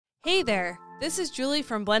Hey there, this is Julie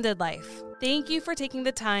from Blended Life. Thank you for taking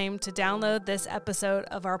the time to download this episode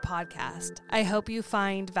of our podcast. I hope you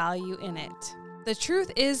find value in it. The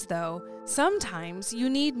truth is, though, sometimes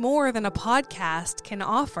you need more than a podcast can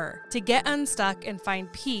offer to get unstuck and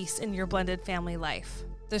find peace in your blended family life.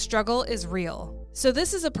 The struggle is real. So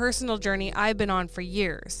this is a personal journey I've been on for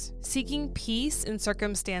years, seeking peace in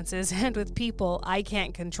circumstances and with people I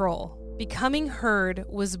can't control. Becoming Heard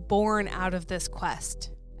was born out of this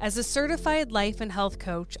quest. As a certified life and health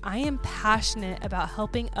coach, I am passionate about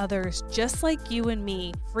helping others just like you and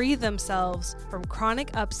me free themselves from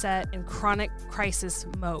chronic upset and chronic crisis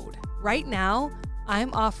mode. Right now,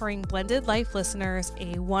 I'm offering Blended Life listeners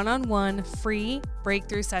a one-on-one free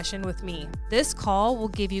breakthrough session with me. This call will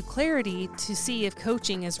give you clarity to see if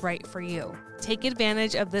coaching is right for you. Take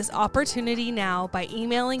advantage of this opportunity now by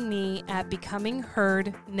emailing me at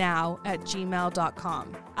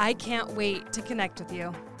becomingheardnow@gmail.com. I can't wait to connect with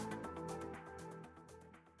you.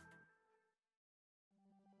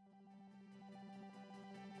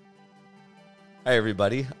 Hi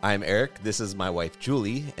everybody, I'm Eric, this is my wife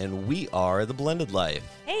Julie, and we are The Blended Life.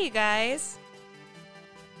 Hey you guys!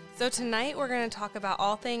 So tonight we're going to talk about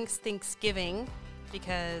all things Thanksgiving,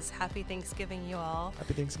 because happy Thanksgiving you all.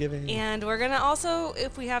 Happy Thanksgiving. And we're going to also,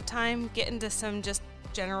 if we have time, get into some just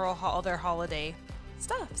general other holiday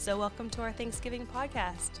stuff. So welcome to our Thanksgiving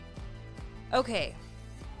podcast. Okay,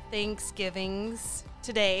 Thanksgiving's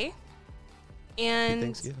today. And happy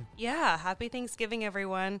Thanksgiving. Yeah, happy Thanksgiving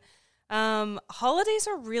everyone. Holidays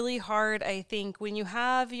are really hard, I think. When you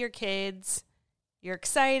have your kids, you're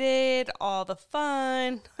excited, all the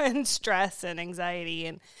fun and stress and anxiety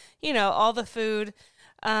and, you know, all the food.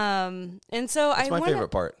 And so That's my favorite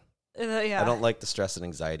part. Yeah. I don't like the stress and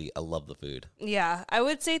anxiety. I love the food. Yeah. I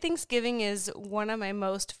would say Thanksgiving is one of my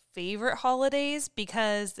most favorite holidays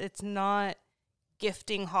because it's not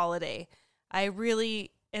gifting holiday. I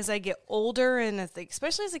really, as I get older and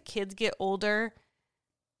especially as the kids get older,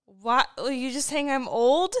 what? You just saying I'm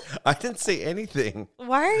old? I didn't say anything.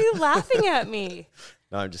 Why are you laughing at me?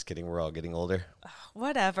 No, I'm just kidding. We're all getting older.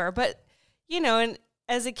 Whatever. But, you know, and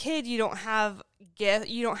as a kid, you don't have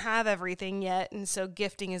everything yet. And so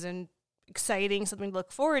gifting is exciting, something to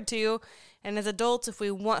look forward to. And as adults, if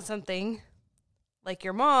we want something like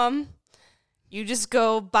your mom, you just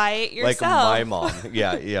go buy it yourself. Like my mom.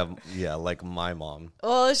 Yeah, like my mom.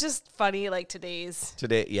 Well, it's just funny, like today.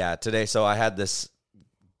 So I had this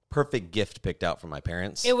perfect gift picked out for my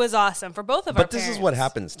parents. It was awesome for both of our parents. But this is what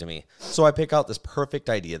happens to me. So I pick out this perfect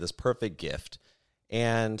idea, this perfect gift,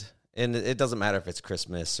 and it doesn't matter if it's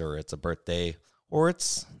Christmas or it's a birthday or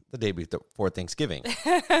it's the day before Thanksgiving.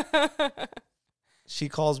 She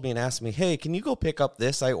calls me and asks me, hey, can you go pick up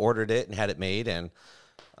this? I ordered it and had it made, and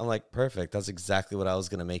I'm like, perfect. That's exactly what I was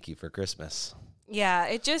going to make you for Christmas. Yeah,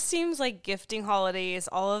 it just seems like gifting holidays,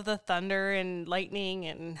 all of the thunder and lightning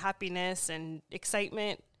and happiness and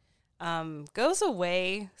excitement goes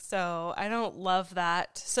away. So I don't love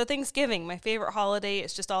that. So Thanksgiving, my favorite holiday,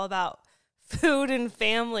 is just all about food and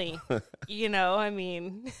family. You know, I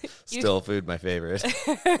mean. Still food, my favorite.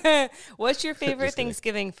 What's your favorite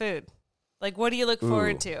Thanksgiving food? Like, what do you look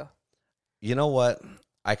forward to? You know what?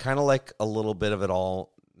 I kind of like a little bit of it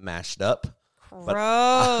all mashed up.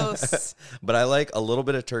 Gross. But I like a little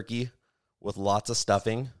bit of turkey with lots of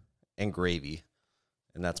stuffing and gravy.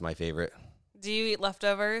 And that's my favorite. Do you eat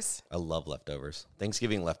leftovers? I love leftovers.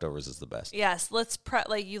 Thanksgiving leftovers is the best. Yes,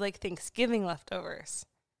 you like Thanksgiving leftovers.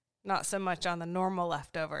 Not so much on the normal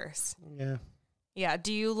leftovers. Yeah. Yeah.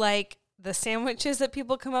 Do you like the sandwiches that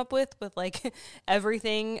people come up with like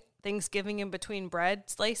everything Thanksgiving in between bread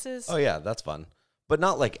slices? Oh, yeah. That's fun. But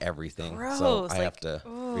not like everything. Gross. So I have to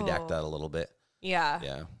redact that a little bit. Yeah.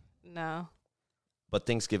 Yeah. No. But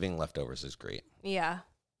Thanksgiving leftovers is great. Yeah.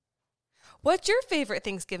 What's your favorite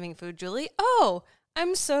Thanksgiving food, Julie? Oh,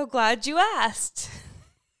 I'm so glad you asked.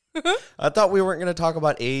 I thought we weren't going to talk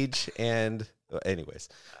about age and anyways.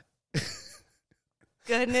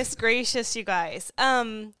 Goodness gracious, you guys.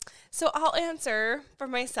 So I'll answer for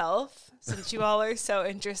myself since you all are so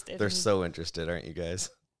interested. They're so interested, aren't you guys?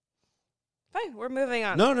 Fine, we're moving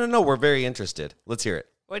on. No. We're very interested. Let's hear it.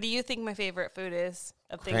 What do you think my favorite food is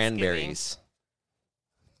of Thanksgiving? Cranberries.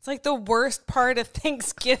 It's like the worst part of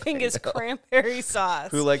Thanksgiving is cranberry sauce.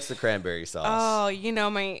 Who likes the cranberry sauce? Oh, you know,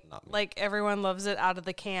 like everyone loves it out of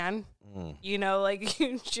the can. You know, like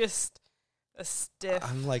you just a stiff.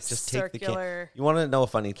 I'm like, just circular take the can. You want to know a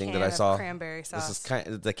funny thing that I saw? Cranberry sauce. This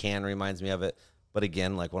is the can reminds me of it, but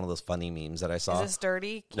again, like one of those funny memes that I saw. Is this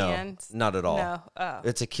dirty cans? No, not at all. No. Oh.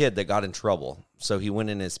 It's a kid that got in trouble, so he went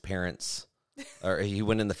in his parents, or he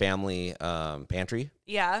went in the family pantry.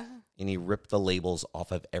 Yeah. and he ripped the labels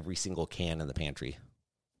off of every single can in the pantry.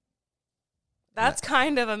 That's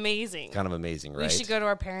kind of amazing. Kind of amazing, right? We should go to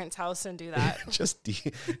our parents' house and do that. Just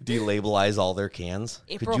delabelize all their cans.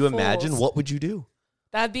 April Could you imagine? Fools. What would you do?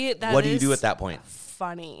 What do you do at that point?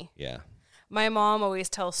 Funny. Yeah. My mom always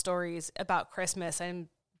tells stories about Christmas. I'm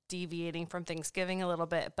deviating from Thanksgiving a little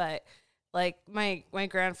bit, but like my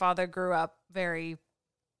grandfather grew up very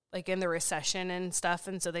like in the recession and stuff,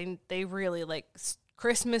 and so they really like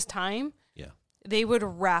Christmas time. Yeah. They would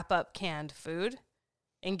wrap up canned food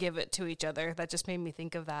and give it to each other. That just made me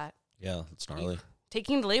think of that. Yeah, it's gnarly.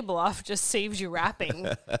 Taking the label off just saves you wrapping.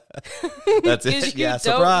 That's it. Yeah,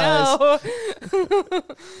 surprise.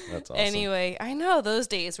 That's awesome. Anyway, I know those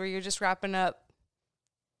days where you're just wrapping up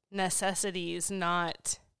necessities,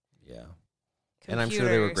 not yeah. computers. And I'm sure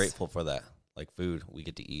they were grateful for that, like food we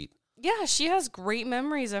get to eat. Yeah, she has great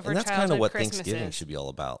memories of her And childhood that's kind of what Christmases. Thanksgiving should be all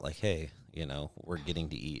about. Like, hey, we're getting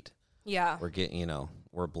to eat. Yeah. We're getting,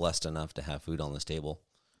 we're blessed enough to have food on this table.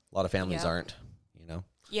 A lot of families aren't,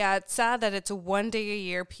 Yeah, it's sad that it's one day a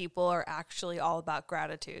year people are actually all about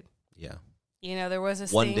gratitude. Yeah. There was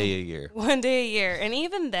this one thing, day a year. One day a year. And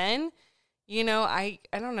even then, I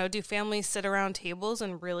don't know, do families sit around tables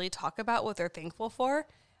and really talk about what they're thankful for?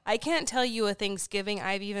 I can't tell you a Thanksgiving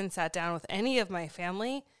I've even sat down with any of my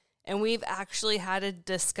family and we've actually had a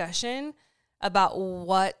discussion about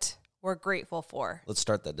what we're grateful for. Let's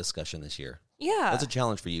start that discussion this year. Yeah. That's a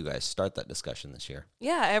challenge for you guys. Start that discussion this year.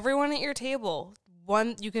 Yeah, everyone at your table,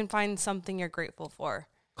 you can find something you're grateful for.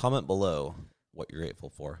 Comment below what you're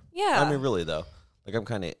grateful for. Yeah. I mean, really, though. Like,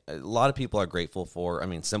 a lot of people are grateful for,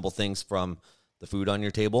 simple things from the food on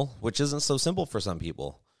your table, which isn't so simple for some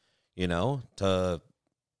people, to,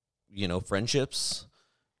 friendships,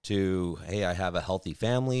 to, hey, I have a healthy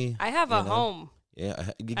family. I have a home.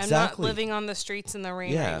 Yeah, exactly. I'm not living on the streets in the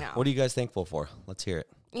rain right now. What are you guys thankful for? Let's hear it.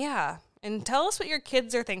 Yeah. And tell us what your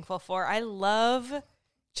kids are thankful for. I love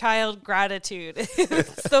child gratitude.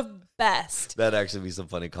 It's the best. That'd actually be some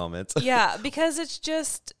funny comments. Yeah, because it's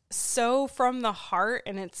just so from the heart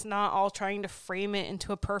and it's not all trying to frame it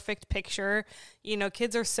into a perfect picture.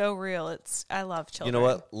 Kids are so real. I love children. You know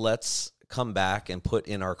what? Let's come back and put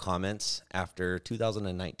in our comments after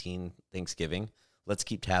 2019 Thanksgiving. Let's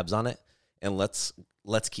keep tabs on it. And let's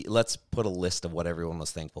put a list of what everyone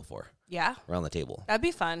was thankful for. Yeah. Around the table. That'd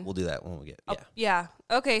be fun. We'll do that when we get. Yeah. Yeah.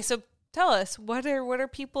 Okay, so tell us, what are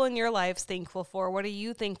people in your lives thankful for? What are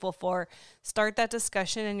you thankful for? Start that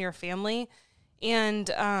discussion in your family. And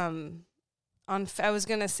I was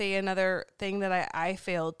going to say another thing that I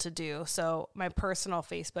failed to do. So my personal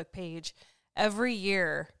Facebook page, every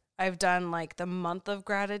year I've done like the month of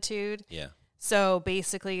gratitude. Yeah. So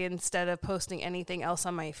basically instead of posting anything else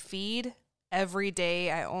on my feed, every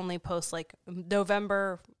day I only post like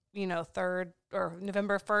November 3rd or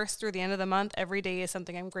November 1st through the end of the month. Every day is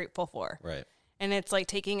something I'm grateful for. Right. And it's like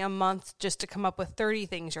taking a month just to come up with 30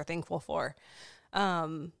 things you're thankful for.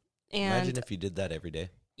 And imagine if you did that every day.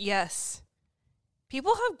 Yes.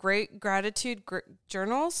 People have great gratitude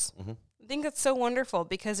journals. Mm-hmm. I think it's so wonderful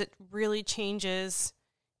because it really changes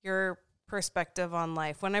your perspective on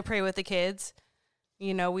life. When I pray with the kids,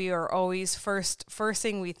 we are always first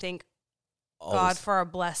thing we thank God for our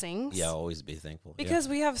blessings. Yeah, always be thankful. Because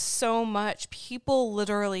we have so much. People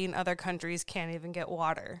literally in other countries can't even get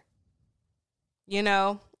water.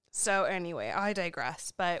 So anyway, I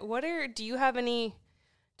digress. But do you have any,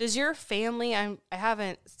 does your family, I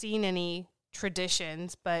haven't seen any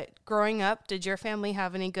traditions, but growing up, did your family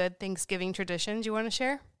have any good Thanksgiving traditions you want to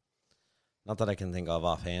share? Not that I can think of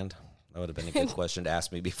offhand. That would have been a good question to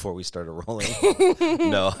ask me before we started rolling.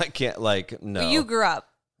 No, I can't, no. You grew up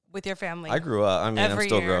with your family. I grew up. I'm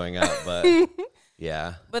still growing up, but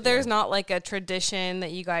yeah. But there's not like a tradition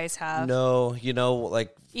that you guys have? No,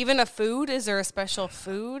 even a food? Is there a special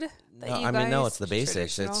food that you guys? No, it's the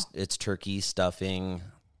basics. It's turkey, stuffing,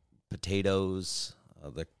 potatoes,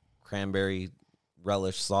 the cranberry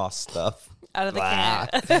relish sauce stuff. Out of the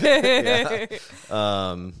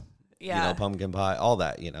can. Yeah. Pumpkin pie, all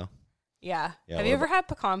that, Yeah. Have you ever had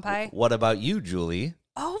pecan pie? What about you, Julie?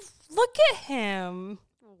 Oh, look at him.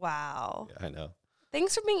 Wow. Yeah, I know.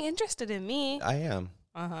 Thanks for being interested in me. I am.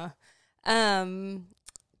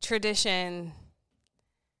 Tradition.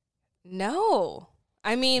 No.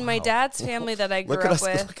 I mean, my dad's family that I grew up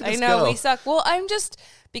with. I know, we suck. Well,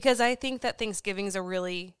 because I think that Thanksgiving is a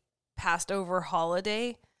really passed over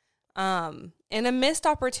holiday. And a missed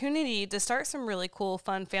opportunity to start some really cool,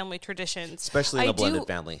 fun family traditions. Especially in a blended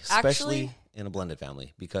family.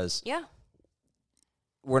 Because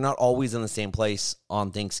we're not always in the same place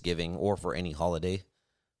on Thanksgiving or for any holiday,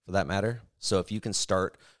 for that matter. So if you can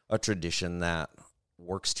start a tradition that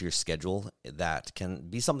works to your schedule that can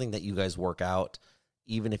be something that you guys work out,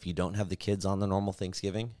 even if you don't have the kids on the normal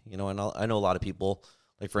Thanksgiving. You know, and I know a lot of people,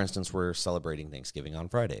 like for instance, we're celebrating Thanksgiving on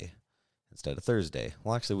Friday instead of Thursday.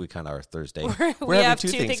 Well, actually, we kind of are Thursday. We having have two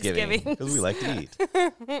Thanksgivings because we like to eat.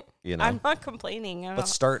 You know, I'm not complaining. But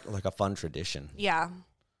start like a fun tradition. Yeah.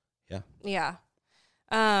 Yeah.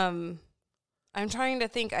 I'm trying to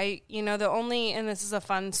think. And this is a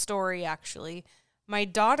fun story actually. My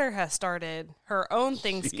daughter has started her own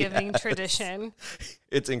Thanksgiving tradition.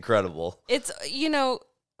 It's incredible. It's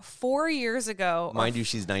 4 years ago. Mind you,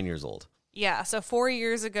 she's 9 years old. Yeah, so 4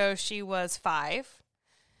 years ago she was 5.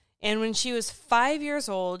 And when she was 5 years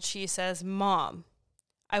old, she says, "Mom,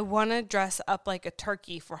 I want to dress up like a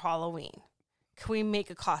turkey for Halloween. Can we make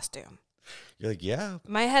a costume?" You're like, yeah.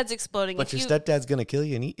 My head's exploding. But your stepdad's going to kill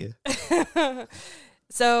you and eat you.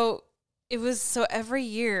 So every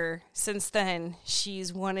year since then,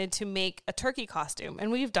 she's wanted to make a turkey costume.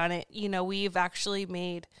 And we've done it. We've actually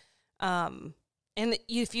made, and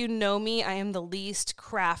if you know me, I am the least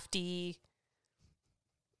crafty.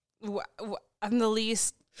 I'm the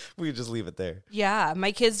least. We could just leave it there. Yeah,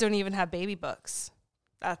 my kids don't even have baby books.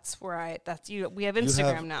 We have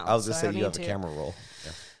Instagram now. I was going to say you have a camera roll.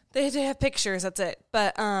 Yeah. They have pictures, that's it.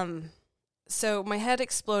 But so my head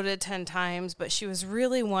exploded 10 times, but she was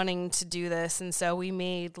really wanting to do this, and so we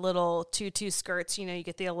made little tutu skirts. You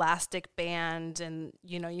get the elastic band, and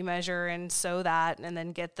you measure and sew that, and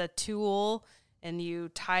then get the tulle and you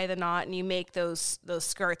tie the knot and you make those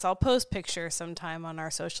skirts. I'll post pictures sometime on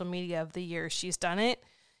our social media of the year she's done it.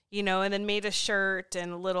 And then made a shirt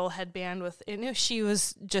and a little headband with, she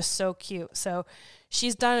was just so cute. So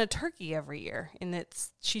she's done a turkey every year, and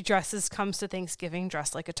she comes to Thanksgiving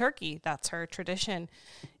dressed like a turkey. That's her tradition.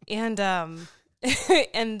 And,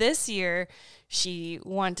 and this year she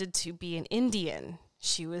wanted to be an Indian.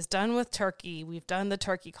 She was done with turkey. We've done the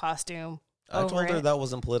turkey costume. I told her that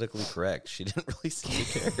wasn't politically correct. She didn't really seem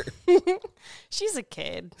to care. She's a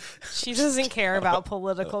kid. She doesn't care about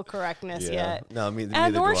political correctness yet. No,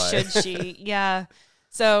 nor should she. Yeah.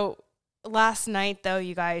 So last night, though,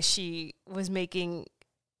 you guys, she was making.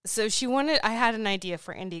 So I had an idea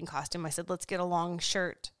for Indian costume. I said, let's get a long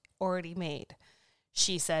shirt already made.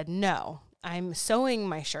 She said, no, I'm sewing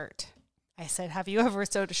my shirt. I said, have you ever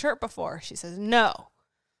sewed a shirt before? She says, no.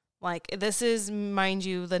 Like, this is, mind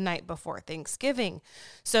you, the night before Thanksgiving.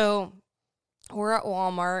 So we're at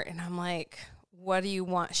Walmart, and I'm like, what do you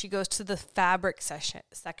want? She goes to the fabric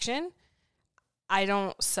section. I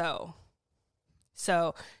don't sew.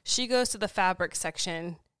 So she goes to the fabric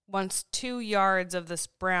section, wants 2 yards of this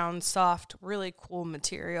brown, soft, really cool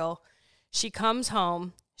material. She comes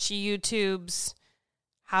home. She YouTubes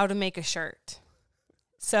how to make a shirt.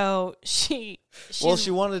 So she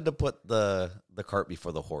wanted to put the cart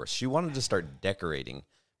before the horse. She wanted to start decorating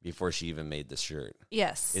before she even made the shirt.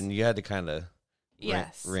 Yes. And you had to kind of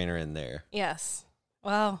rein her in there. Yes.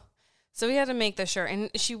 Well, so we had to make the shirt,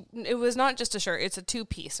 and it was not just a shirt, it's a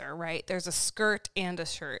 2-piecer, right? There's a skirt and a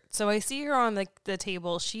shirt. So I see her on the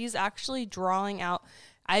table. She's actually drawing out.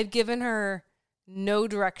 I've given her no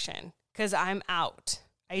direction because I'm out.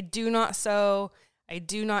 I do not sew. I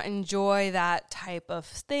do not enjoy that type of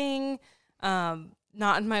thing.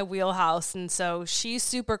 Not in my wheelhouse. And so she's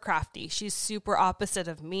super crafty. She's super opposite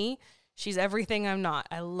of me. She's everything I'm not.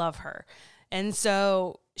 I love her. And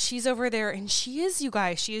so she's over there, and she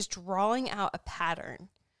is drawing out a pattern.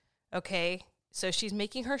 Okay. So she's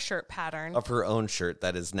making her shirt pattern. Of her own shirt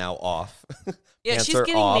that is now off. Yeah, she's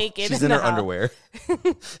getting naked. She's in her underwear.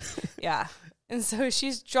 Yeah. And so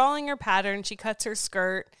she's drawing her pattern. She cuts her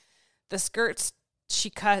skirt. The skirts she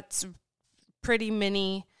cuts pretty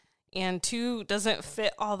mini, and 2 doesn't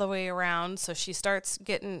fit all the way around. So she starts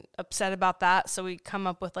getting upset about that. So we come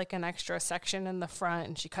up with like an extra section in the front,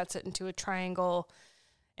 and she cuts it into a triangle.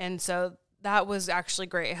 And so that was actually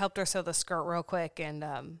great. It helped her sew the skirt real quick.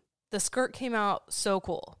 And the skirt came out so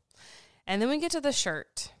cool. And then we get to the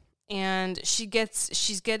shirt, and she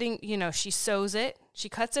sews it. She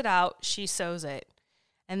cuts it out. She sews it.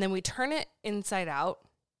 And then we turn it inside out.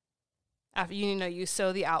 After you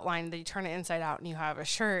sew the outline, then you turn it inside out, and you have a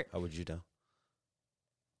shirt. How would you know?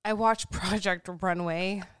 I watched Project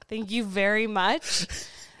Runway. Thank you very much.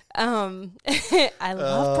 I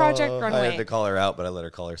love Project Runway. I had to call her out, but I let her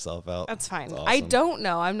call herself out. That's fine. That's awesome. I don't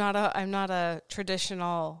know. I'm not a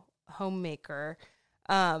traditional homemaker.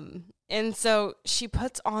 And so she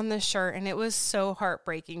puts on the shirt, and it was so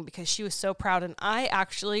heartbreaking because she was so proud, and I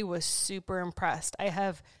actually was super impressed.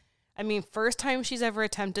 First time she's ever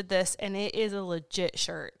attempted this, and it is a legit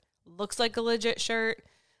shirt. Looks like a legit shirt.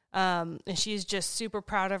 And she's just super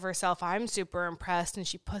proud of herself. I'm super impressed, and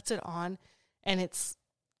she puts it on, and it's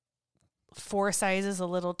 4 sizes a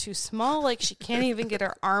little too small. Like she can't even get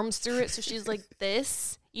her arms through it. So she's like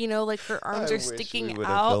this, you know, like her arms are sticking we would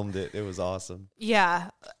out. have filmed it. It was awesome.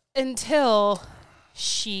 Yeah. Until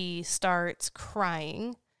she starts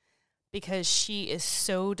crying because she is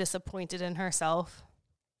so disappointed in herself.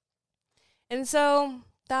 And so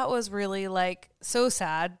that was really like so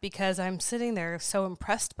sad because I'm sitting there so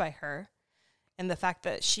impressed by her. And the fact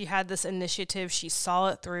that she had this initiative, she saw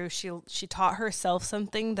it through. She taught herself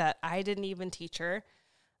something that I didn't even teach her.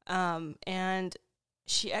 And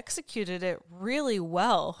she executed it really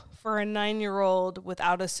well for a 9-year-old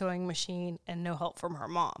without a sewing machine and no help from her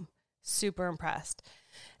mom. Super impressed.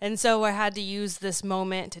 And so I had to use this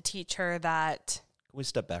moment to teach her that. Can we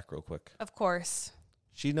step back real quick? Of course.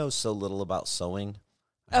 She knows so little about sewing.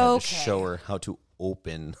 I had to show her how to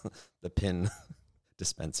open the pin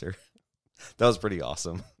dispenser. That was pretty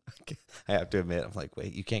awesome. I have to admit, I'm like,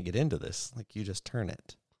 wait, you can't get into this. Like, you just turn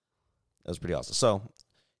it. That was pretty awesome. So,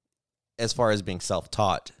 as far as being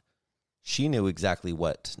self-taught, she knew exactly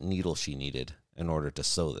what needle she needed in order to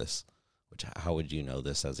sew this. Which, how would you know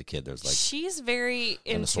this as a kid? There's like she's very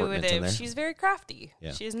an assortment in there. intuitive. She's very crafty.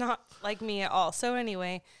 Yeah. She's not like me at all. So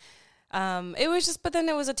anyway, it was just, but then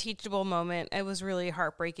it was a teachable moment. It was really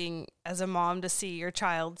heartbreaking as a mom to see your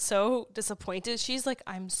child so disappointed. She's like,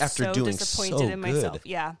 I'm After so doing disappointed so in myself. good.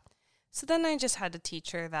 Yeah. So then I just had to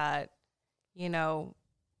teach her that, you know,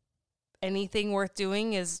 anything worth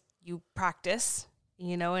doing is you practice,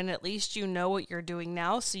 you know, and at least you know what you're doing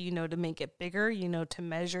now. So you know to make it bigger, you know, to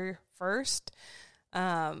measure first.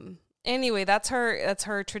 Anyway, that's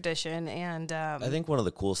her tradition. And I think one of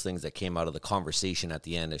the coolest things that came out of the conversation at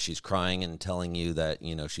the end is she's crying and telling you that,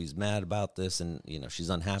 you know, she's mad about this and, you know, she's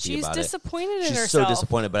unhappy about it. She's disappointed in She's herself. so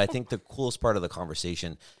disappointed. But I think the coolest part of the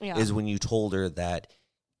conversation is when you told her that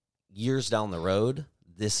years down the road,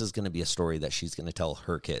 this is going to be a story that she's going to tell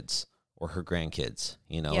her kids or her grandkids.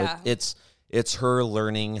 You know, it's her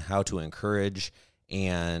learning how to encourage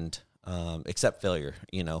and accept failure.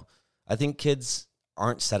 You know, I think kids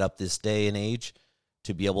aren't set up this day and age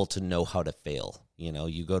to be able to know how to fail. You know,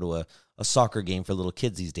 you go to a soccer game for little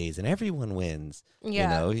kids these days and everyone wins.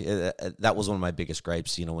 Yeah. You know, that was one of my biggest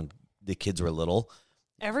gripes, you know, when the kids were little.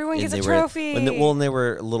 Everyone gets a trophy. When they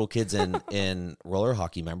were little kids in roller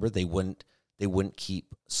hockey, remember, they wouldn't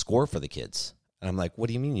keep score for the kids. And I'm like, what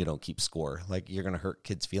do you mean you don't keep score? Like, you're going to hurt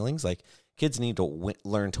kids' feelings? Like, kids need to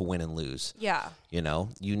learn to win and lose. Yeah. You know,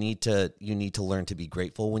 you need to learn to be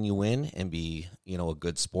grateful when you win and be, you know, a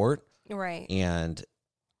good sport. Right. And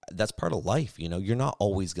that's part of life. You know, you're not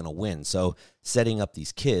always going to win. So setting up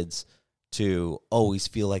these kids to always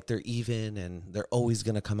feel like they're even and they're always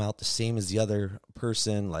going to come out the same as the other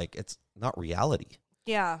person, like, it's not reality.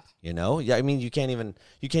 Yeah. You know? Yeah, I mean, you can't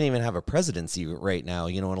even have a presidency right now,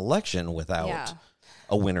 you know, an election without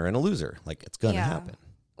a winner and a loser. Like, it's going to happen.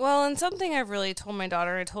 Well, and something I've really told my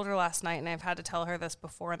daughter, I told her last night, and I've had to tell her this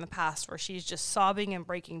before in the past, where she's just sobbing and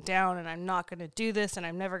breaking down, and I'm not going to do this, and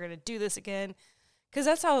I'm never going to do this again. Because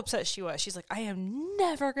that's how upset she was. She's like, I am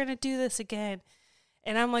never going to do this again.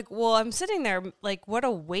 And I'm like, well, I'm sitting there like, what a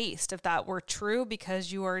waste if that were true,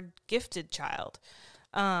 because you are a gifted child.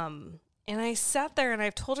 And I sat there, and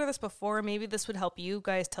I've told her this before. Maybe this would help you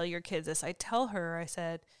guys tell your kids this. I tell her, I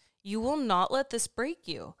said, you will not let this break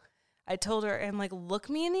you. I told her, and like, look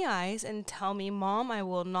me in the eyes and tell me, Mom, I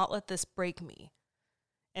will not let this break me.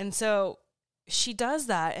 And so she does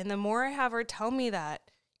that. And the more I have her tell me that,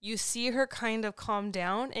 you see her kind of calm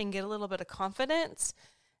down and get a little bit of confidence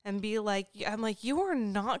and be like, I'm like, you are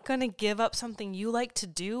not going to give up something you like to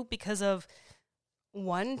do because of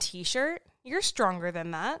one t-shirt. You're stronger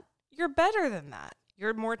than that. You're better than that.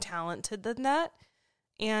 You're more talented than that.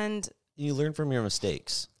 And you learn from your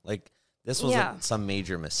mistakes. Like, this wasn't some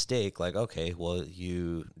major mistake. Like, okay, well,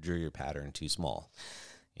 you drew your pattern too small.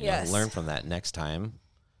 You know, learn from that next time.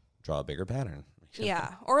 Draw a bigger pattern.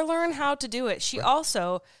 Yeah, or learn how to do it. She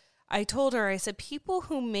also, I told her, I said, people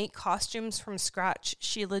who make costumes from scratch,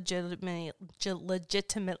 she legitimately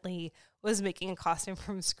was making a costume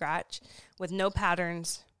from scratch with no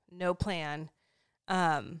patterns, no plan.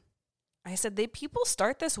 I said, people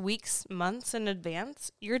start this weeks, months in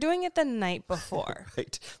advance. You're doing it the night before.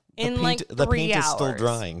 Right. The paint hours. is still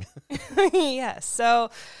drying. Yes.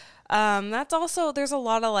 So that's also, there's a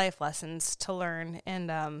lot of life lessons to learn.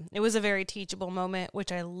 And it was a very teachable moment,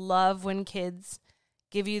 which I love when kids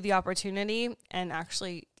give you the opportunity and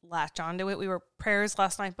actually latch onto it. We were prayers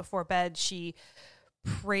last night before bed. She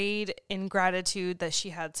prayed in gratitude that she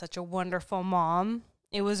had such a wonderful mom.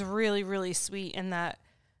 It was really, really sweet in that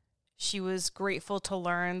she was grateful to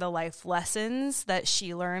learn the life lessons that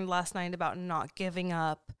she learned last night about not giving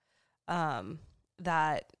up,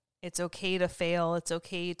 that it's okay to fail. It's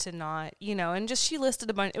okay to not, and just she listed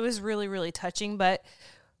a bunch. It was really, really touching. But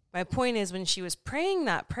my point is when she was praying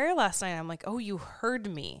that prayer last night, I'm like, oh, you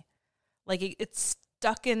heard me. Like it's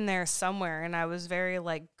stuck in there somewhere. And I was very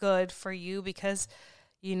like, good for you because,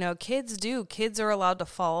 kids are allowed to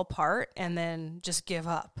fall apart and then just give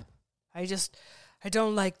up. I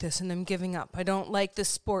don't like this and I'm giving up. I don't like this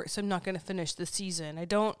sport, so I'm not going to finish the season. I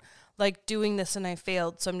don't like doing this and I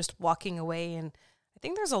failed, so I'm just walking away. And I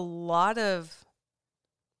think there's a lot of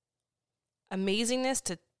amazingness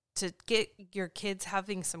to get your kids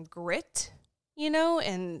having some grit,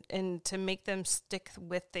 and to make them stick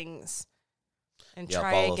with things and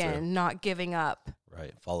try again, through. Not giving up.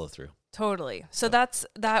 Right, follow through. Totally. So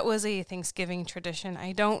that was a Thanksgiving tradition.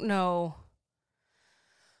 I don't know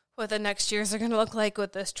what the next years are going to look like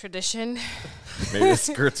with this tradition. Maybe the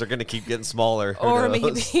skirts are going to keep getting smaller. Or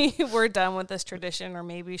maybe we're done with this tradition, or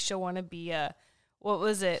maybe she'll want to be what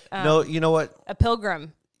was it? No, you know what? A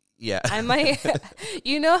pilgrim. Yeah. I might,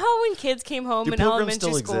 how when kids came home in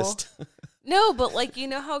elementary school. Exist? No, but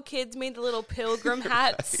how kids made the little pilgrim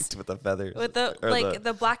hats. Right, with the feathers. With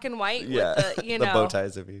the black and white. Yeah. With the, the bow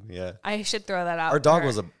ties, yeah. I should throw that out. Our dog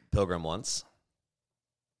was a pilgrim once.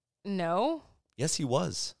 No. Yes, he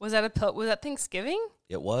was. Was that was that Thanksgiving?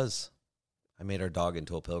 It was. I made our dog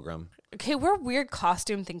into a pilgrim. Okay, we're weird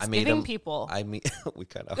costume Thanksgiving people. We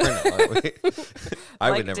kind of are now, aren't we?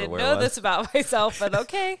 I would never wear one. I didn't know this about myself, but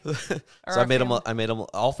okay. So I made him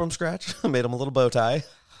all from scratch. I made him a little bow tie,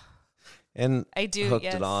 and hooked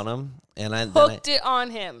it on him. And I hooked it on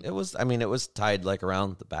him. It was tied like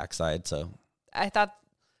around the backside. So I thought,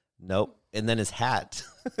 nope. And then his hat,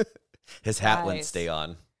 wouldn't stay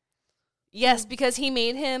on. Yes, because he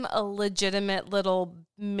made him a legitimate little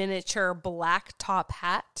miniature black top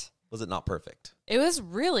hat. Was it not perfect? It was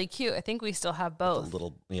really cute. I think we still have both. With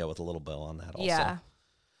a little bow on that also. Yeah.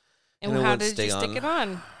 And how did you stick it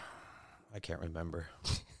on? I can't remember.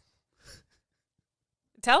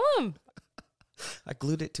 Tell him. I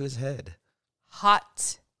glued it to his head.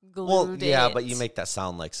 Hot glued it. Yeah, but you make that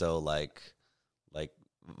sound like so like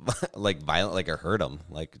violent, like I hurt him.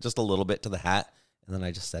 Like just a little bit to the hat. And then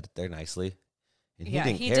I just set it there nicely. And he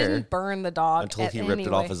didn't care. He didn't burn the dog until he ripped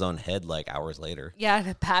it off his own head like hours later. Yeah, and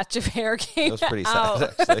a patch of hair came out. It was pretty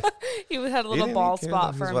sad, actually. He had a little bald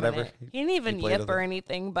spot for a minute. He didn't even yip or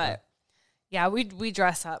anything, but yeah, we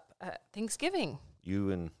dress up at Thanksgiving.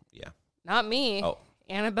 You and, Not me. Oh.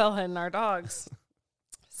 Annabelle and our dogs.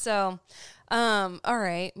 So, all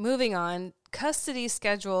right, moving on. Custody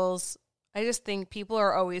schedules. I just think people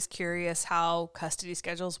are always curious how custody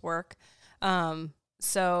schedules work.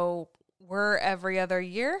 So we're every other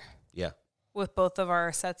year. Yeah. With both of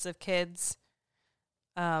our sets of kids,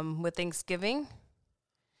 with Thanksgiving.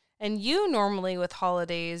 And you normally with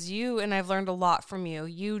holidays, and I've learned a lot from you.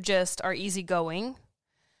 You just are easygoing.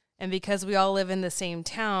 And because we all live in the same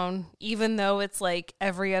town, even though it's like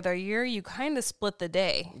every other year, you kind of split the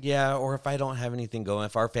day. Yeah. Or if I don't have anything going,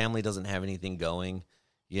 if our family doesn't have anything going,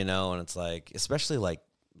 and it's like, especially like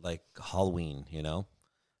Halloween, I'm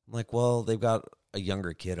like, well, they've got a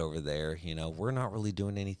younger kid over there. We're not really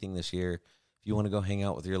doing anything this year. If you want to go hang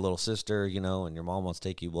out with your little sister, and your mom wants to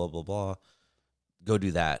take you, blah, blah, blah, go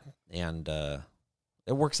do that. And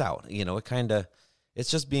it works out. It's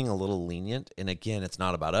just being a little lenient. And again, it's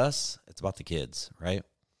not about us. It's about the kids, right?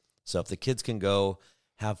 So if the kids can go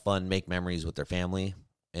have fun, make memories with their family,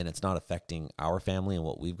 and it's not affecting our family and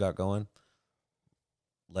what we've got going,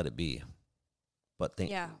 let it be. But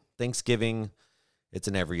Thanksgiving, it's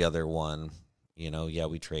an every other one.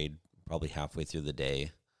 We trade probably halfway through the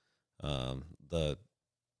day. The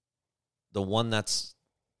one that's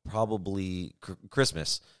probably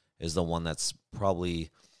Christmas is the one that's probably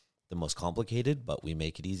the most complicated, but we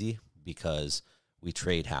make it easy because we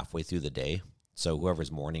trade halfway through the day. So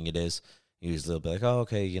whoever's morning it is, usually they'll be like, oh,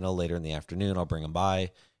 okay, later in the afternoon, I'll bring them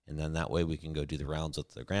by. And then that way we can go do the rounds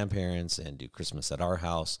with the grandparents and do Christmas at our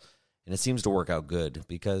house. And it seems to work out good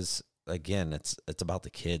because, again, it's about the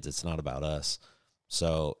kids. It's not about us.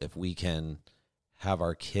 So if we can have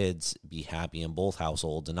our kids be happy in both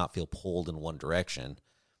households and not feel pulled in one direction,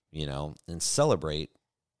 and celebrate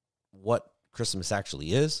what Christmas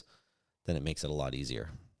actually is, then it makes it a lot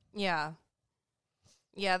easier. Yeah.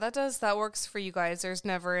 Yeah, that works for you guys. There's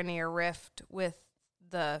never any rift with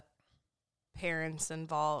the parents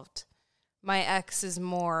involved. My ex is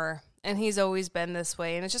more, and he's always been this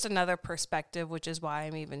way, and it's just another perspective, which is why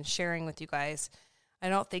I'm even sharing with you guys. I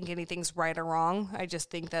don't think anything's right or wrong. I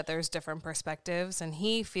just think that there's different perspectives, and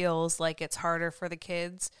he feels like it's harder for the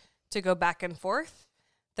kids to go back and forth,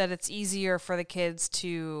 that it's easier for the kids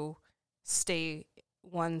to stay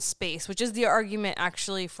one space, which is the argument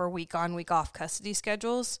actually for week on, week off custody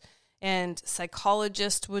schedules. And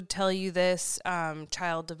psychologists would tell you this,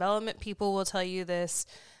 child development people will tell you this,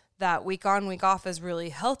 that week on, week off is really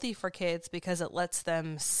healthy for kids because it lets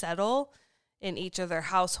them settle in each of their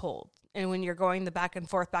households. And when you're going the back and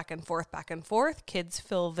forth, back and forth, back and forth, kids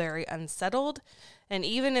feel very unsettled. And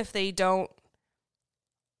even if they don't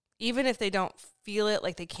feel it,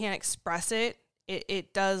 like they can't express it,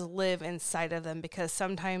 it does live inside of them, because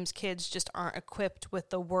sometimes kids just aren't equipped with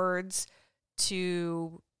the words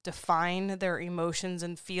to define their emotions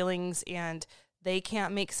and feelings, and they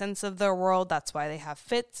can't make sense of their world. That's why they have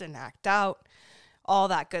fits and act out, all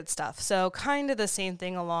that good stuff. So kind of the same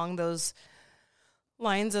thing along those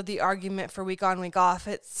lines of the argument for week on, week off.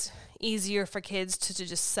 It's easier for kids to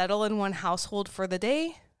just settle in one household for the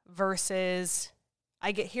day versus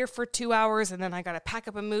I get here for 2 hours and then I got to pack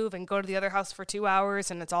up and move and go to the other house for 2 hours,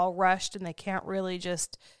 and it's all rushed and they can't really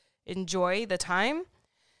just enjoy the time.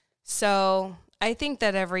 So I think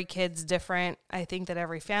that every kid's different. I think that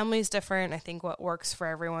every family's different. I think what works for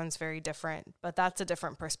everyone's very different, but that's a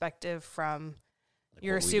different perspective from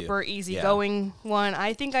your super easygoing one.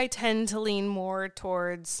 I think I tend to lean more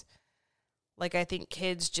towards, like, I think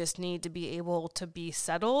kids just need to be able to be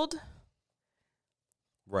settled.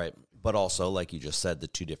 Right. But also, like you just said, the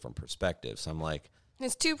two different perspectives. I'm like,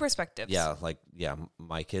 it's two perspectives. Yeah. Like, yeah,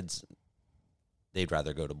 my kids, they'd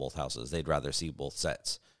rather go to both houses. They'd rather see both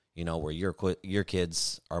sets, you know, where your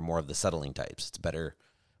kids are more of the settling types. It's better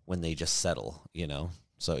when they just settle, you know?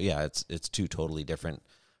 So yeah, it's two totally different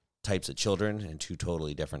types of children and two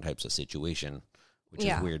totally different types of situation, which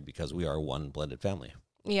is weird because we are one blended family.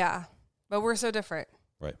 Yeah. But we're so different.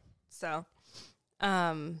 Right. So,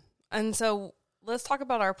 and so let's talk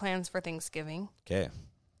about our plans for Thanksgiving. Okay.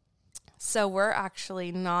 So we're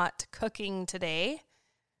actually not cooking today.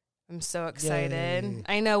 I'm so excited. Yay.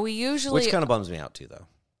 I know we usually... Which kind of bums me out too, though.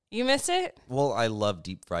 You miss it? Well, I love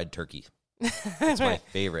deep fried turkey. It's my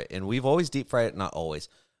favorite. And we've always deep fried it. Not always.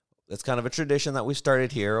 It's kind of a tradition that we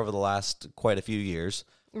started here over the last quite a few years.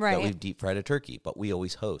 Right. That we've deep fried a turkey, but we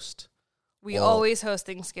always host. We always host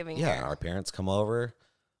Thanksgiving here. Yeah, our parents come over.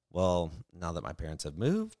 Well, now that my parents have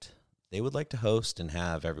moved, they would like to host and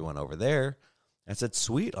have everyone over there. I said,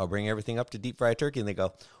 sweet, I'll bring everything up to deep fried turkey. And they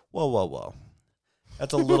go, whoa.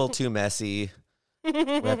 That's a little too messy. We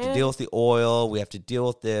have to deal with the oil. We have to deal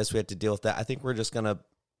with this. We have to deal with that. I think we're just going to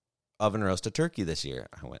oven roast a turkey this year.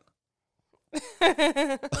 I went,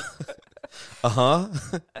 uh-huh.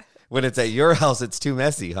 When it's at your house, it's too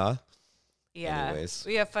messy, huh? Yeah. Anyways.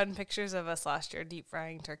 We have fun pictures of us last year deep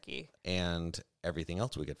frying turkey. And everything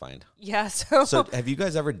else we could find. Yeah. So have you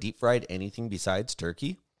guys ever deep fried anything besides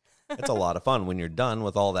turkey? It's a lot of fun. When you're done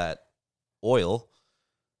with all that oil,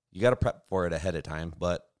 you got to prep for it ahead of time.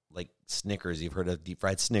 But like Snickers, you've heard of deep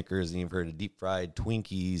fried Snickers, and you've heard of deep fried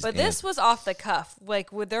Twinkies. But this was off the cuff. Like,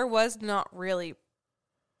 there was not really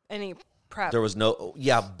any prep. There was no,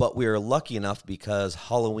 but we were lucky enough because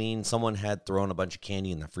Halloween, someone had thrown a bunch of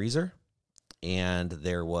candy in the freezer, and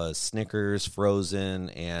there was Snickers frozen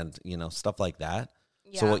and, you know, stuff like that.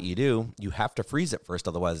 Yeah. So what you do, you have to freeze it first,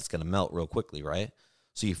 otherwise it's going to melt real quickly, right?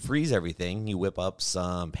 So you freeze everything, you whip up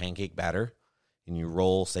some pancake batter, and you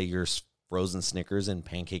roll, say, your frozen Snickers in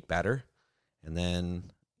pancake batter, and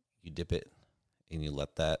then you dip it, and you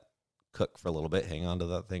let that cook for a little bit, hang on to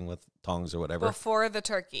that thing with tongs or whatever. Before the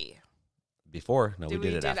turkey. Before? No, we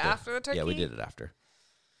did it after. After the turkey? Yeah, we did it after.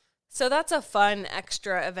 So that's a fun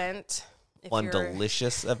extra event.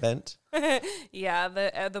 Delicious event. Yeah,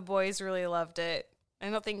 the boys really loved it. I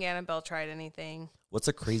don't think Annabelle tried anything. What's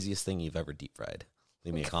the craziest thing you've ever deep fried?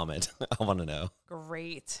 Leave me a comment. I want to know.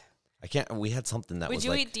 Great. I can't. We had something that was like...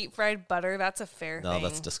 Would you eat deep fried butter? That's a fair thing. No,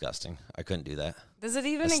 that's disgusting. I couldn't do that. Does it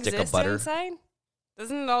even exist inside?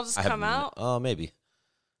 Doesn't it all just come out? Oh, maybe.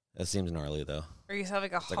 That seems gnarly, though. Or you just have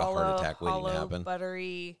like a it's hollow, like a heart attack waiting to happen.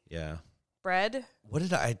 Buttery yeah. bread. What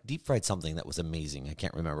did I deep fried something that was amazing. I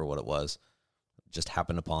can't remember what it was. Just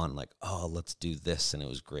happened upon like, oh, let's do this, and it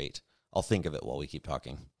was great. I'll think of it while we keep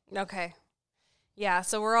talking. Okay. Yeah,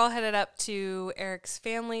 so we're all headed up to Eric's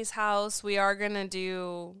family's house. We are going to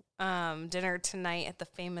do dinner tonight at the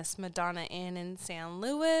famous Madonna Inn in San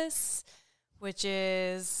Luis, which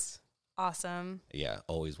is awesome. Yeah,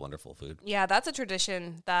 always wonderful food. Yeah, that's a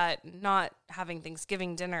tradition, that not having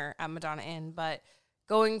Thanksgiving dinner at Madonna Inn, but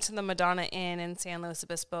going to the Madonna Inn in San Luis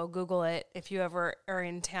Obispo. Google it. If you ever are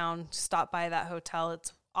in town, stop by that hotel.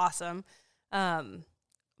 It's awesome.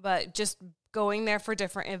 But just going there for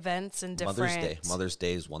different events and different... Mother's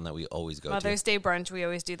Day is one that we always go to. Mother's Day brunch, we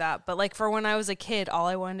always do that. But like for when I was a kid, all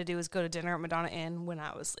I wanted to do was go to dinner at Madonna Inn when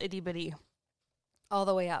I was itty bitty all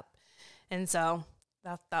the way up. And so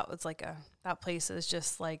that was like that place is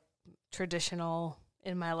just like traditional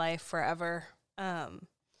in my life forever.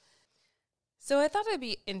 So I thought it'd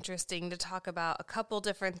be interesting to talk about a couple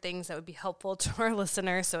different things that would be helpful to our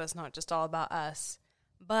listeners, so it's not just all about us.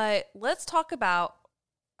 But let's talk about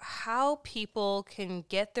how people can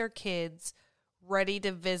get their kids ready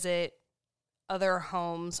to visit other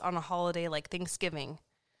homes on a holiday like Thanksgiving.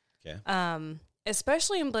 Okay.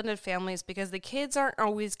 Especially in blended families, because the kids aren't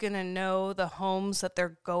always going to know the homes that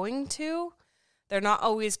they're going to. They're not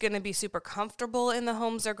always going to be super comfortable in the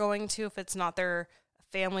homes they're going to if it's not their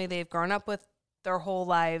family they've grown up with their whole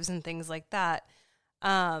lives and things like that.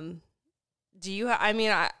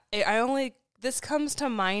 This comes to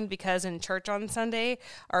mind because in church on Sunday,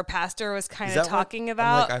 our pastor was kind of talking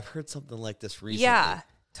about. I've heard something like this recently. Yeah,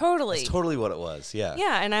 totally. That's totally what it was. Yeah.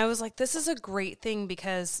 Yeah. And I was like, this is a great thing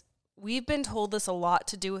because we've been told this a lot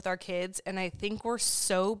to do with our kids. And I think we're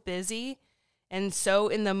so busy and so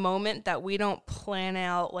in the moment that we don't plan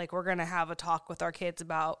out, like we're going to have a talk with our kids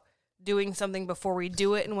about doing something before we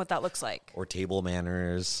do it and what that looks like. Or table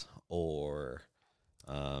manners or,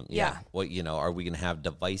 are we going to have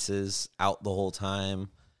devices out the whole time?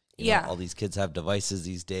 You know, all these kids have devices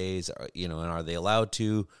these days, and are they allowed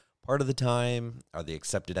to part of the time? Are they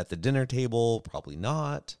accepted at the dinner table? Probably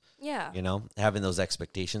not. Yeah. Having those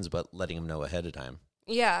expectations, but letting them know ahead of time.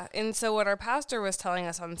 Yeah. And so what our pastor was telling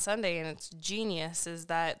us on Sunday, and it's genius, is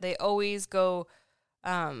that they always go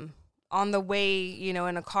on the way,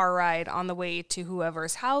 in a car ride on the way to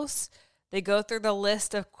whoever's house. They go through the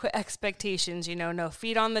list of expectations, no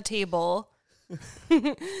feet on the table,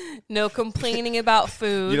 no complaining about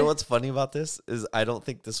food. You know what's funny about this is I don't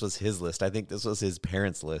think this was his list. I think this was his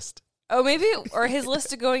parents' list. Oh, maybe, or his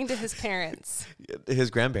list of going to his parents.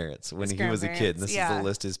 His grandparents when he was a kid. And this is the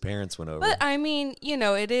list his parents went over. But, I mean,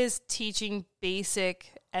 it is teaching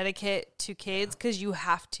basic etiquette to kids because you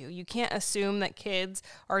have to. You can't assume that kids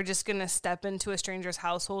are just going to step into a stranger's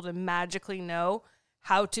household and magically know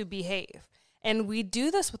how to behave. And we do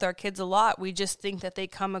this with our kids a lot. We just think that they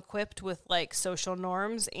come equipped with, like, social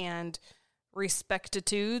norms and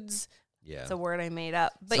respectitudes. Yeah. It's a word I made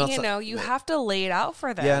up. But, you have to lay it out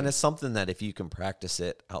for them. Yeah, and it's something that if you can practice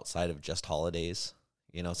it outside of just holidays,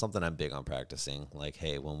 something I'm big on practicing. Like,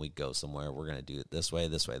 hey, when we go somewhere, we're going to do it this way,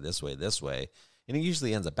 this way, this way, this way. And it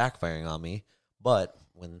usually ends up backfiring on me. But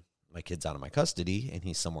when my kid's out of my custody and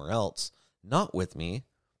he's somewhere else, not with me,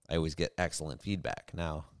 I always get excellent feedback.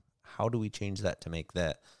 Now, how do we change that to make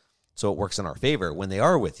that so it works in our favor when they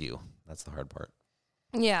are with you? That's the hard part.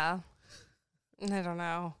 Yeah. I don't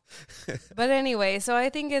know. But anyway, so I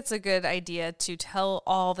think it's a good idea to tell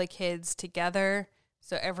all the kids together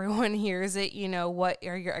so everyone hears it, what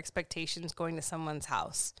are your expectations going to someone's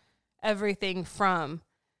house? Everything from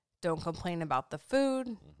don't complain about the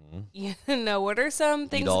food. Mm-hmm. What are some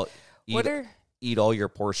things? Eat all your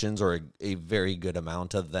portions or a very good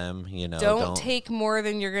amount of them, Don't take more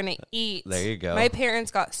than you're going to eat. There you go. My parents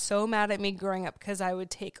got so mad at me growing up because I would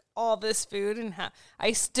take all this food and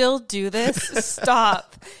I still do this.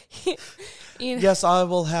 Stop. Yes, I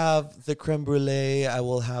will have the creme brulee. I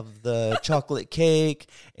will have the chocolate cake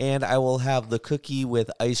and I will have the cookie with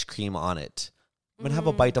ice cream on it. I'm going to have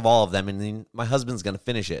a bite of all of them and then my husband's going to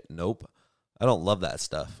finish it. Nope. I don't love that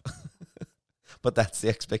stuff. But that's the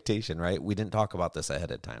expectation, right? We didn't talk about this ahead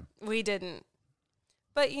of time. We didn't.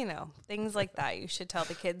 But, things like that you should tell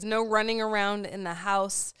the kids. No running around in the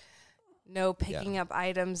house. No picking up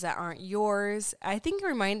items that aren't yours. I think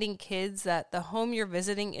reminding kids that the home you're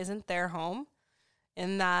visiting isn't their home.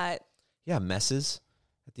 And that... Yeah, messes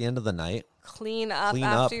at the end of the night. Clean up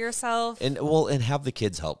after yourself. And have the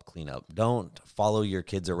kids help clean up. Don't follow your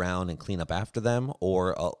kids around and clean up after them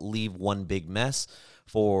or leave one big mess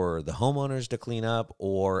for the homeowners to clean up,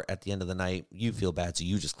 or at the end of the night, you feel bad, so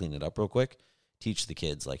you just clean it up real quick. Teach the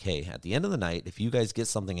kids, like, hey, at the end of the night, if you guys get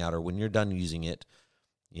something out or when you're done using it,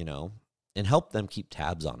 and help them keep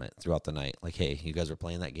tabs on it throughout the night. Like, hey, you guys are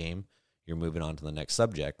playing that game. You're moving on to the next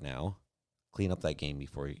subject now. Clean up that game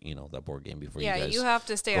before, that board game before you guys. Yeah, you have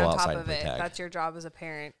to stay on top of it. That's your job as a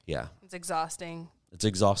parent. Yeah. It's exhausting. It's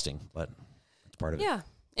exhausting, but it's part of it. Yeah.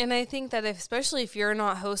 And I think that especially if you're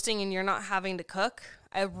not hosting and you're not having to cook,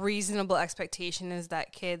 a reasonable expectation is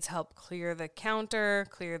that kids help clear the counter,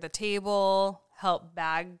 clear the table, help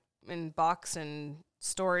bag and box and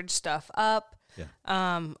storage stuff up,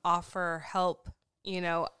 offer help,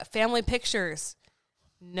 family pictures.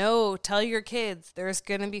 No, tell your kids there's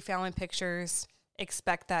going to be family pictures.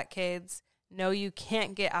 Expect that, kids. No, you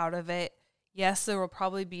can't get out of it. Yes, there will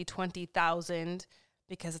probably be 20,000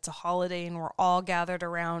 because it's a holiday and we're all gathered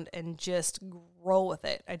around, and just roll with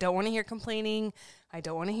it. I don't want to hear complaining. I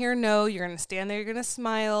don't want to hear no. You're going to stand there, you're going to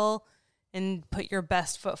smile and put your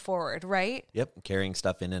best foot forward, right? Yep, carrying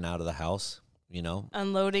stuff in and out of the house, you know.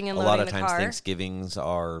 Unloading and a loading lot of the times car. Thanksgivings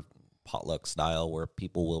are potluck style where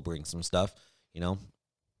people will bring some stuff, you know.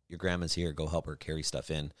 Your grandma's here, go help her carry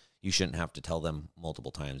stuff in. You shouldn't have to tell them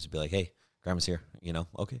multiple times. Be like, hey, grandma's here, you know.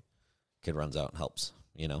 Okay. Kid runs out and helps,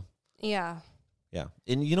 you know. Yeah. Yeah.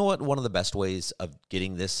 And you know what? One of the best ways of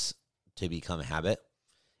getting this to become a habit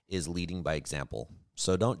is leading by example.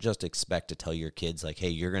 So don't just expect to tell your kids like, hey,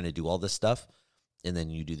 you're going to do all this stuff, and then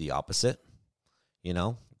you do the opposite. You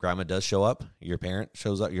know, grandma does show up, your parent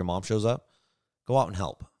shows up, your mom shows up, go out and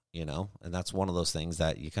help, you know. And that's one of those things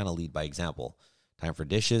that you kind of lead by example. Time for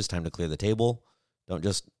dishes, time to clear the table. Don't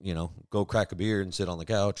just, you know, go crack a beer and sit on the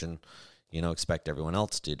couch and, you know, expect everyone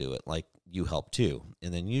else to do it. Like, you help too.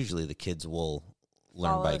 And then usually the kids will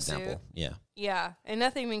learn Follow by example. suit. Yeah. Yeah. And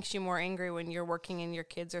nothing makes you more angry when you're working and your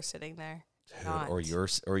kids are sitting there. Not. Or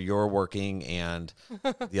you're working and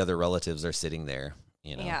the other relatives are sitting there,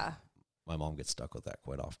 you know. Yeah. My mom gets stuck with that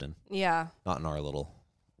quite often. Yeah. Not in our little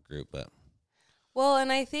group, but. Well,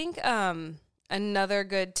 and I think another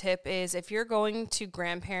good tip is if you're going to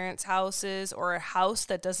grandparents' houses or a house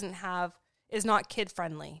that is not kid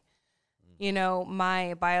friendly. You know,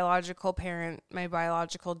 my biological parent, my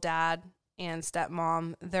biological dad and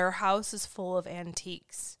stepmom, their house is full of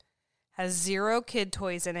antiques, has 0 kid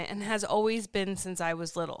toys in it, and has always been since I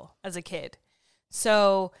was little as a kid.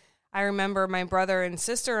 So I remember my brother and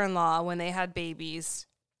sister-in-law, when they had babies,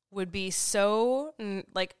 would be so,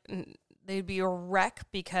 like, they'd be a wreck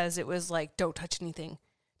because it was like, don't touch anything.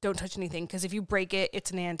 Don't touch anything. Because if you break it, it's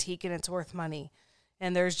an antique and it's worth money.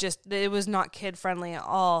 And it was not kid-friendly at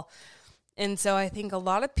all. And so I think a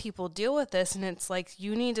lot of people deal with this, and it's like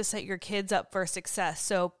you need to set your kids up for success.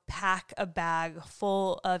 So pack a bag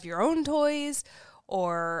full of your own toys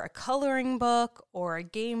or a coloring book or a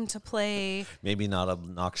game to play. Maybe not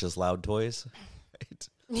obnoxious loud toys. Right?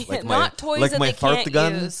 Yeah, not toys like that my they can't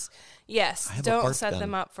gun. use. Yes, don't set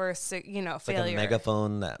them up for failure. Like a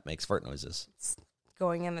megaphone that makes fart noises. It's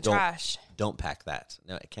going in the trash. Don't pack that.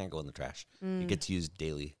 No, it can't go in the trash. It gets used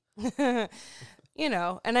daily. You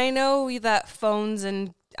know, and I know that phones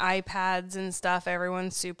and iPads and stuff,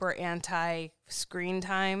 everyone's super anti-screen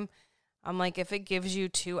time. I'm like, if it gives you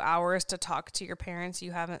 2 hours to talk to your parents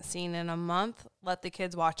you haven't seen in a month, let the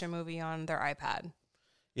kids watch a movie on their iPad.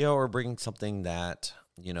 Yeah, or bring something that,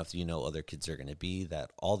 you know, if you know other kids are going to be,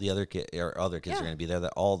 that all the other kids are going to be there,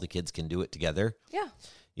 that all the kids can do it together. Yeah.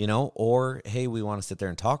 You know, or, hey, we want to sit there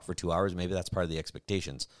and talk for 2 hours. Maybe that's part of the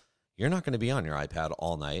expectations. You're not going to be on your iPad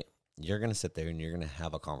all night. You're going to sit there and you're going to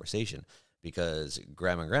have a conversation because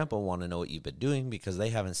grandma and grandpa want to know what you've been doing because they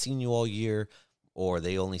haven't seen you all year or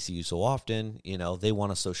they only see you so often. You know, they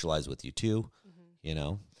want to socialize with you too, you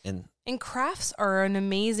know. And crafts are an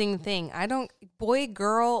amazing thing. Boy,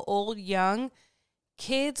 girl, old, young,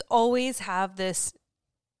 kids always have this.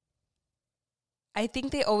 I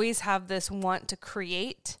think they always have this want to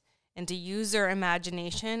create and to use their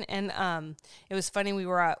imagination. And it was funny, we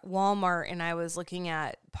were at Walmart and I was looking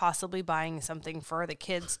at possibly buying something for the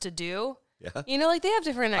kids to do. Yeah. You know, like they have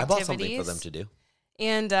different activities. I bought something for them to do.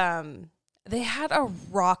 And they had a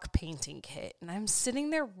rock painting kit. And I'm sitting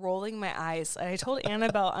there rolling my eyes. And I told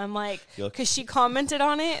Annabelle, I'm like, because she commented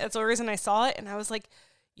on it. That's the reason I saw it. And I was like,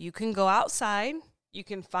 you can go outside. You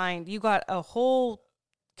got a whole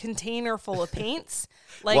container full of paints.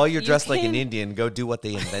 Like, while you're dressed like an Indian, go do what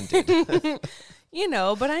they invented. You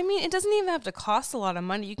know, but I mean, it doesn't even have to cost a lot of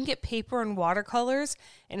money. You can get paper and watercolors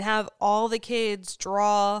and have all the kids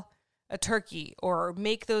draw a turkey or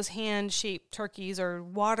make those hand-shaped turkeys or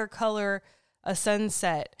watercolor a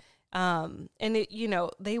sunset. And it, you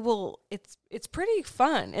know, they will, it's pretty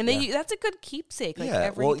fun. And that's a good keepsake. Like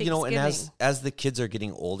every well, you know, and Thanksgiving. as the kids are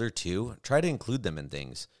getting older too, try to include them in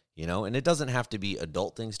things, you know, and it doesn't have to be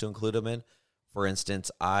adult things to include them in. For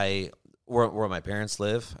instance, where my parents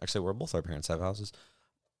live, actually where both our parents have houses,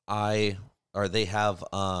 they have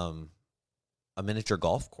a miniature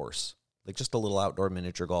golf course, like just a little outdoor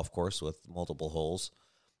miniature golf course with multiple holes.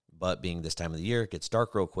 But being this time of the year, it gets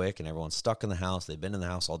dark real quick and everyone's stuck in the house. They've been in the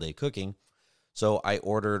house all day cooking. So I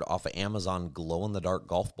ordered off of Amazon glow-in-the-dark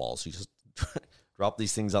golf balls. You just drop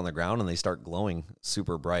these things on the ground and they start glowing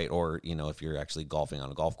super bright. Or, you know, if you're actually golfing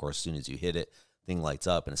on a golf course, as soon as you hit it, thing lights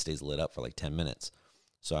up and it stays lit up for like 10 minutes.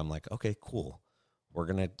 So I'm like, okay, cool. We're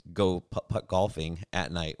going to go putt-putt golfing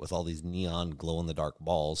at night with all these neon glow-in-the-dark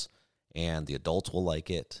balls. And the adults will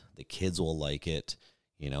like it. The kids will like it.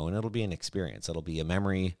 You know, and it'll be an experience. It'll be a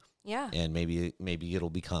memory Yeah. And maybe it'll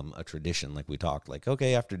become a tradition, like we talked. Like,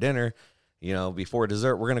 okay, after dinner, before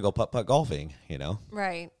dessert, we're gonna go putt-putt golfing.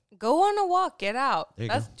 Right. Go on a walk. Get out. There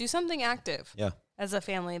you go. Do something active. Yeah. As a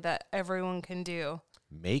family that everyone can do.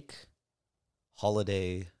 Make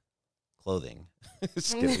holiday clothing.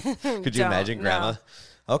 Just kidding. Could you imagine Grandma? No.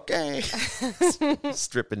 Okay.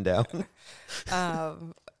 Stripping down.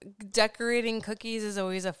 Decorating cookies is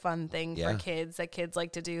always a fun thing for kids that kids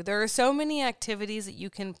like to do. There are so many activities that you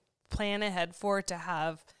can plan ahead for to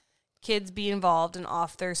have kids be involved and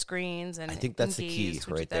off their screens. And I think that's the key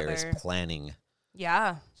right there is planning.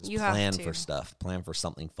 Yeah. You plan for stuff. Plan for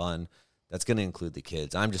something fun. That's going to include the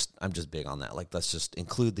kids. I'm just big on that. Like, let's just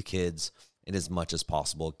include the kids in as much as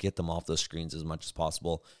possible. Get them off those screens as much as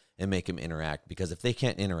possible and make them interact. Because if they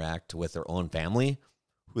can't interact with their own family,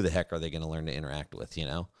 who the heck are they going to learn to interact with,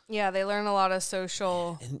 Yeah, they learn a lot of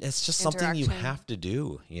social And it's just something you have to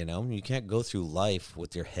do, You can't go through life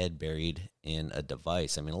with your head buried in a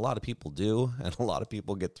device. I mean, a lot of people do, and a lot of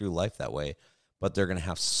people get through life that way. But they're going to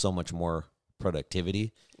have so much more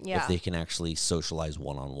productivity if they can actually socialize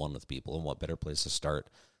one-on-one with people. And what better place to start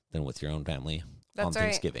than with your own family on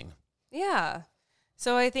Thanksgiving? Yeah.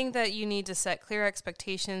 So I think that you need to set clear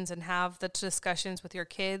expectations and have the discussions with your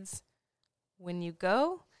kids when you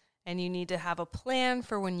go, and you need to have a plan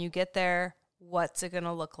for when you get there, what's it going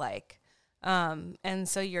to look like? And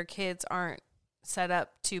so your kids aren't set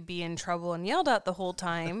up to be in trouble and yelled at the whole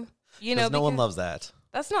time. No one loves that.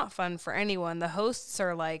 That's not fun for anyone. The hosts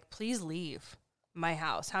are like, please leave my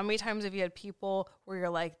house. How many times have you had people where you're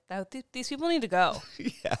like, these people need to go?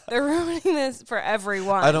 Yeah. They're ruining this for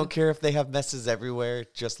everyone. I don't care if they have messes everywhere.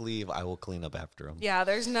 Just leave. I will clean up after them. Yeah,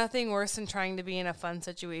 there's nothing worse than trying to be in a fun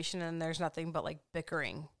situation and there's nothing but like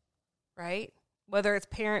bickering, right? Whether it's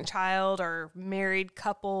parent-child or married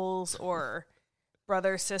couples or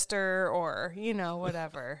brother-sister or,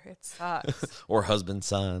 whatever. It sucks. Or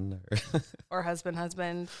husband-son. Or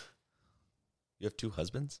husband-husband. You have 2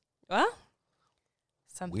 husbands? Well,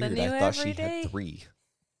 something weird. new I thought every she day. had 3.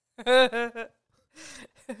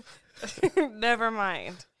 Never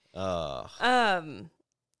mind.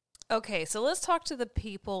 Okay, so let's talk to the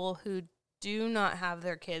people who do not have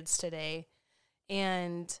their kids today.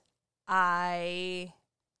 And I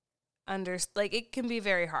understand, like, it can be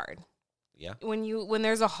very hard. Yeah. When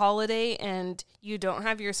there's a holiday and you don't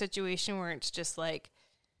have your situation where it's just like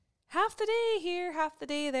half the day here, half the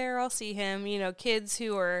day there, I'll see him. Kids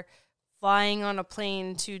who are flying on a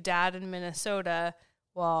plane to dad in Minnesota.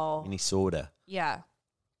 Yeah.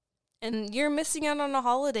 And you're missing out on a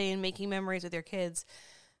holiday and making memories with your kids.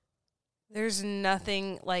 There's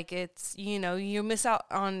nothing like you miss out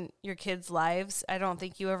on your kids' lives. I don't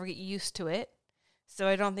think you ever get used to it. So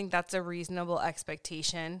I don't think that's a reasonable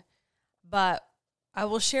expectation. But I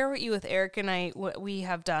will share with you with Eric and I what we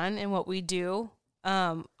have done and what we do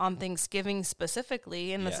on Thanksgiving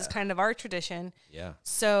specifically. And this is kind of our tradition. Yeah.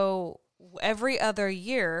 So every other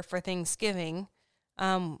year for Thanksgiving,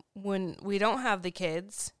 when we don't have the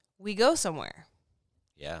kids, we go somewhere.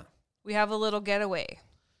 Yeah. We have a little getaway.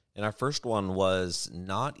 And our first one was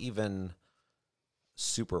not even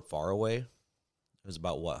super far away. It was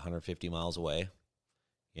about, 150 miles away,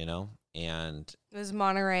 And it was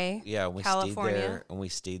Monterey, California. We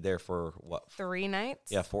stayed there for 3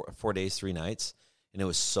 nights? Yeah, 4 days, 3 nights. And it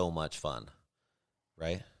was so much fun,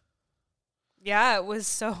 right? Yeah, it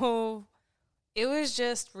was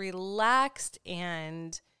just relaxed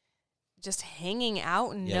and just hanging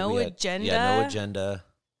out, no agenda. Yeah, no agenda.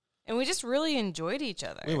 And we just really enjoyed each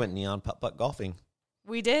other. We went neon putt-putt golfing.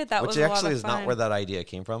 We did. That was a lot of fun. Which actually is not where that idea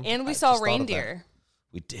came from. And we saw reindeer.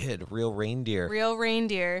 We did. Real reindeer.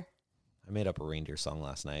 I made up a reindeer song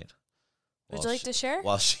last night. Would you like to share?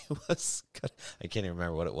 While she was... I can't even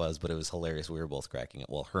remember what it was, but it was hilarious. We were both cracking up.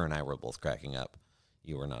 Well, her and I were both cracking up.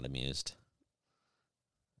 You were not amused.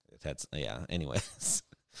 Anyways.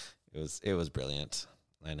 It was brilliant.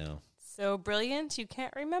 I know. So brilliant, you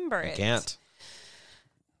can't remember it. I can't.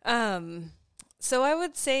 So I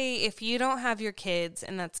would say if you don't have your kids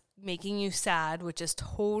and that's making you sad, which is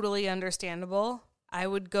totally understandable, I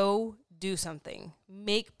would go do something.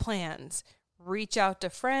 Make plans. Reach out to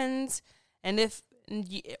friends.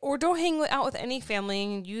 Or don't hang out with any family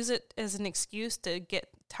and use it as an excuse to get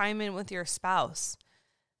time in with your spouse.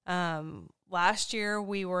 Last year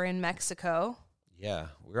we were in Mexico. Yeah,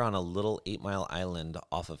 we were on a little 8-mile island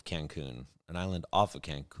off of Cancun. An island off of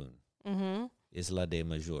Cancun. Mm-hmm. Isla de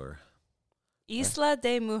Major. Isla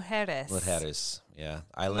de Mujeres. Mujeres, yeah.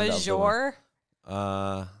 Island Major?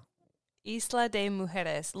 Of Isla de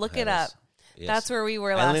Mujeres. Look it up. Yes. That's where we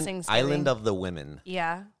were last Thanksgiving. Island of the women.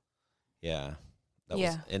 Yeah. Yeah.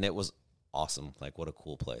 And awesome. Like, what a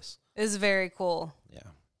cool place. It's very cool. Yeah.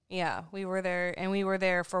 Yeah, we were there, and we were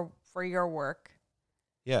there for your work.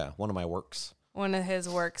 Yeah, one of my works. One of his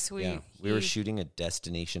works. We were shooting a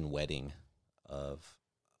destination wedding of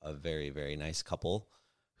a very, very nice couple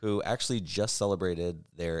who actually just celebrated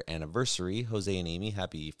their anniversary. Jose and Amy,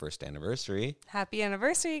 happy first anniversary. Happy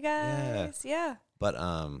anniversary, guys. Yeah. But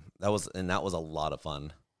that was a lot of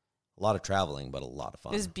fun. A lot of traveling, but a lot of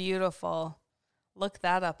fun. It was beautiful. Look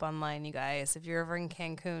that up online, you guys. If you're ever in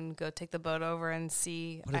Cancun, go take the boat over and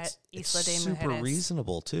see at Isla de Mujeres. It's super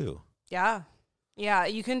reasonable, too. Yeah. Yeah,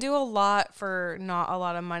 you can do a lot for not a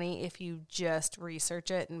lot of money if you just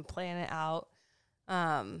research it and plan it out.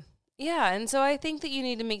 Yeah, and so I think that you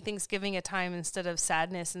need to make Thanksgiving a time instead of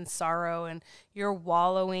sadness and sorrow and you're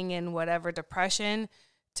wallowing in whatever depression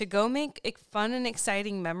to go make fun and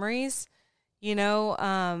exciting memories,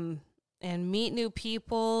 and meet new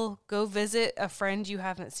people, go visit a friend you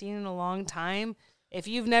haven't seen in a long time. If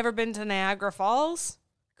you've never been to Niagara Falls,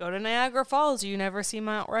 go to Niagara Falls. You never see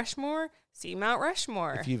Mount Rushmore? See Mount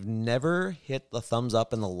Rushmore. If you've never hit the thumbs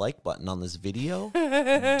up and the like button on this video,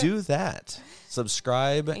 do that.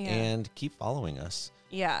 Subscribe and keep following us.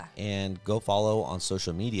 Yeah. And go follow on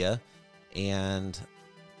social media. And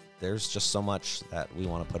there's just so much that we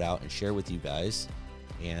want to put out and share with you guys.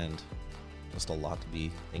 And just a lot to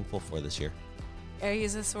be thankful for this year.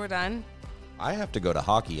 Is this we're done? I have to go to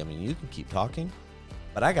hockey. I mean, you can keep talking,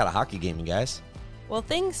 but I got a hockey game, you guys. Well,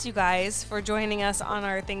 thanks, you guys, for joining us on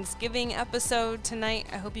our Thanksgiving episode tonight.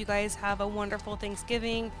 I hope you guys have a wonderful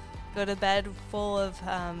Thanksgiving. Go to bed full of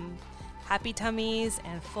happy tummies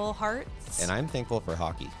and full hearts. And I'm thankful for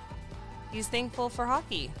hockey. He's thankful for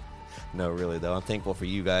hockey. No, really, though. I'm thankful for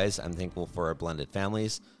you guys. I'm thankful for our blended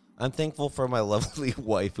families. I'm thankful for my lovely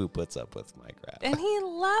wife who puts up with my crap. And he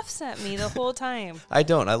laughs at me the whole time. I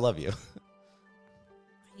don't. I love you.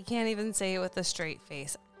 You can't even say it with a straight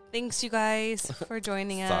face. Thanks, you guys, for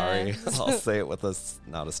joining us. Sorry. I'll say it with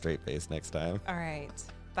not a straight face next time. All right.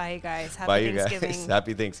 Bye, you guys. Happy Thanksgiving.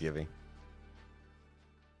 Happy Thanksgiving.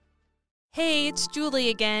 Hey, it's Julie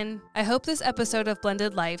again. I hope this episode of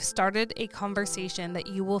Blended Life started a conversation that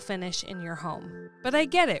you will finish in your home. But I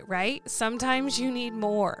get it, right? Sometimes you need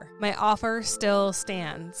more. My offer still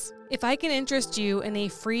stands. If I can interest you in a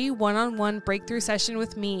free one-on-one breakthrough session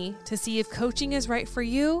with me to see if coaching is right for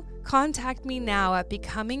you, contact me now at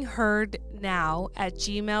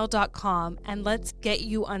becomingheardnow@gmail.com and let's get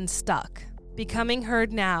you unstuck.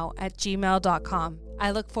 becomingheardnow@gmail.com.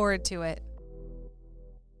 I look forward to it.